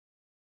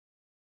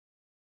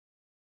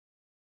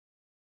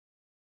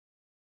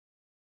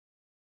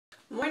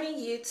Morning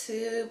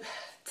YouTube.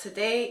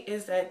 Today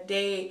is that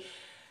day,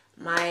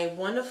 my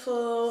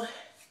wonderful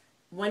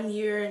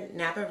 1-year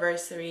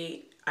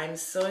nappiversary. I'm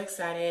so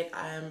excited.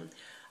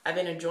 I've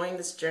been enjoying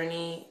this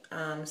journey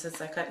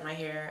since I cut my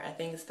hair. I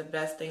think it's the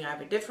best thing I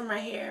ever did for my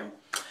hair.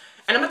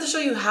 And I'm about to show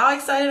you how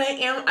excited I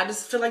am. I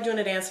just feel like doing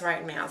a dance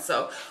right now.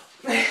 So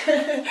that's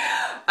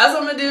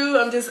what I'm gonna do.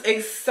 I'm just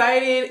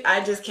excited.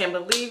 I just can't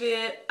believe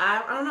it.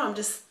 I don't know. I'm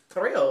just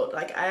thrilled.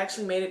 Like, I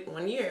actually made it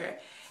 1 year.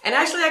 And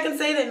actually I can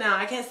say that now.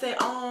 I can't say,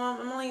 oh,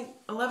 I'm only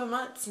 11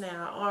 months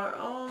now, or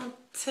oh,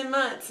 10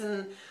 months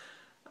and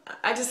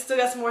I just still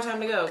got some more time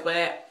to go.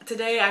 But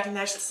today I can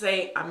actually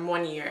say I'm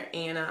 1 year,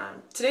 and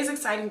today's an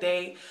exciting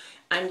day.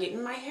 I'm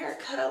getting my hair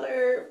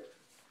colored,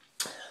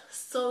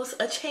 so it's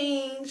a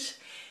change,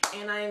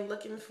 and I'm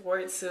looking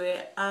forward to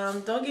it.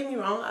 Don't get me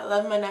wrong, I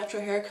love my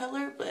natural hair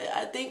color, but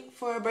I think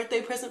for a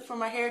birthday present for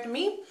my hair to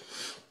me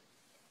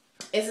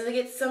is to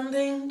get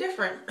something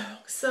different.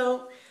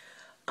 So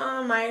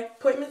my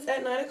appointment's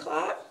at 9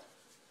 o'clock,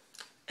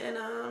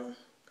 and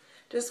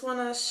just want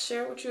to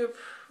share with you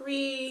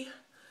a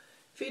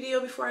video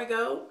before I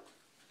go.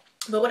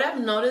 But what I've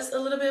noticed a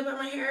little bit about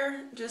my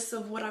hair, just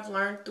of what I've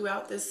learned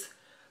throughout this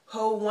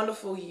whole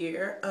wonderful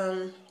year,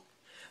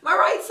 my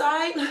right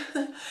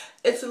side,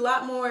 it's a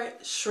lot more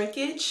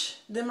shrinkage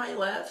than my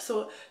left.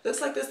 So it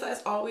looks like this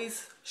side's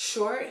always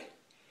short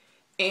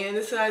and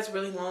this side's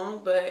really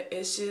long, but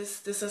it's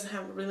just, this doesn't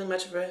have really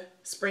much of a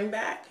spring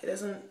back. It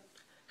doesn't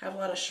have a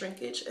lot of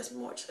shrinkage as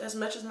much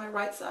as my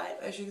right side,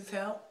 as you can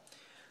tell.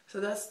 So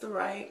that's the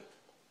right.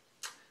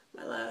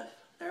 My left,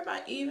 they're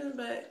about even,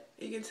 but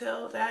you can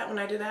tell that when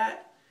I do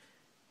that,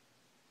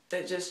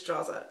 it just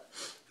draws up.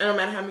 And no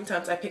matter how many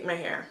times I pick my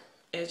hair,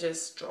 it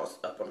just draws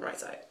up on the right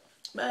side.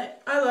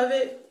 But I love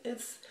it.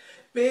 It's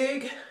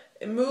big.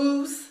 It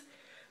moves.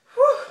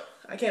 Whew,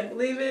 I can't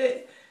believe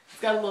it.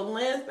 It's got a little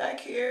length back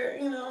here,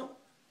 you know.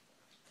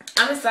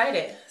 I'm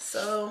excited.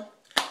 So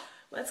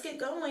let's get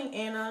going,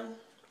 and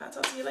I'll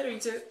talk to you later,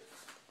 YouTube.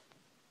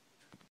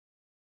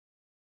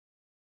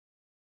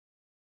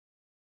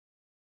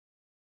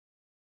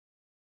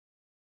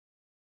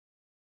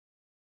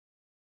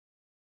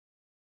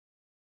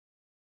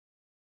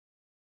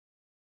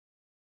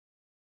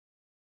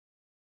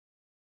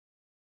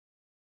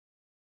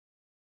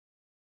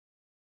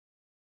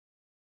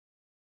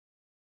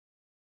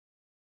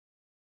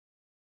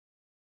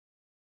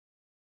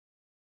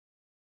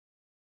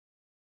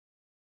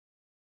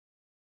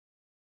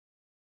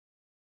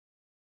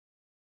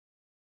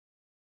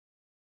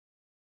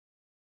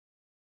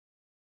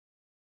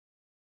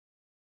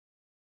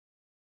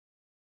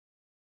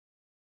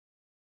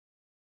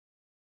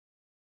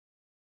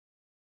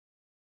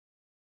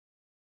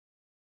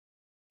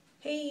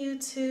 Hey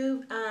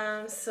YouTube,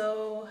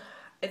 so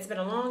it's been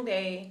a long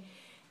day,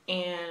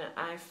 and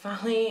I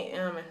finally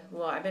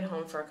well, I've been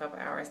home for a couple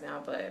hours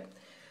now, but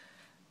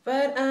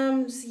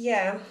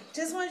yeah,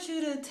 just want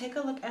you to take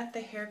a look at the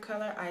hair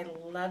color. I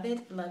love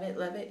it, love it,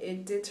 love it.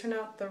 It did turn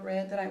out the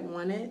red that I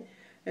wanted.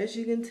 As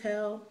you can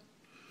tell,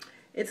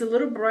 it's a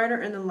little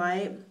brighter in the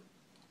light,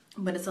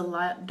 but it's a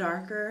lot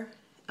darker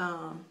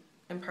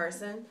in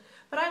person.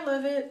 But I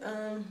love it.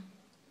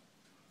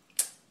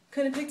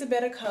 Could have picked a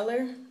better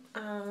color.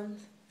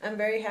 I'm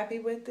very happy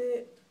with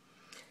it.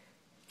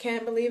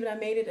 Can't believe it, I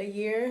made it a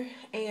year,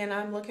 and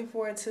I'm looking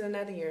forward to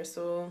another year.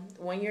 So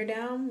 1 year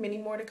down, many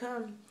more to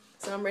come.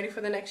 So I'm ready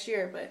for the next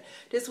year. But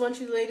just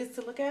want you ladies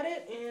to look at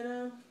it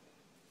and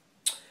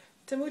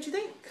tell me what you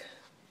think.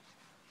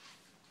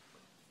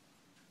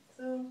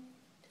 So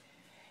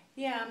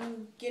yeah,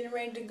 I'm getting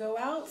ready to go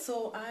out,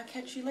 so I'll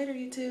catch you later,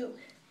 YouTube.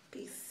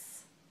 Peace.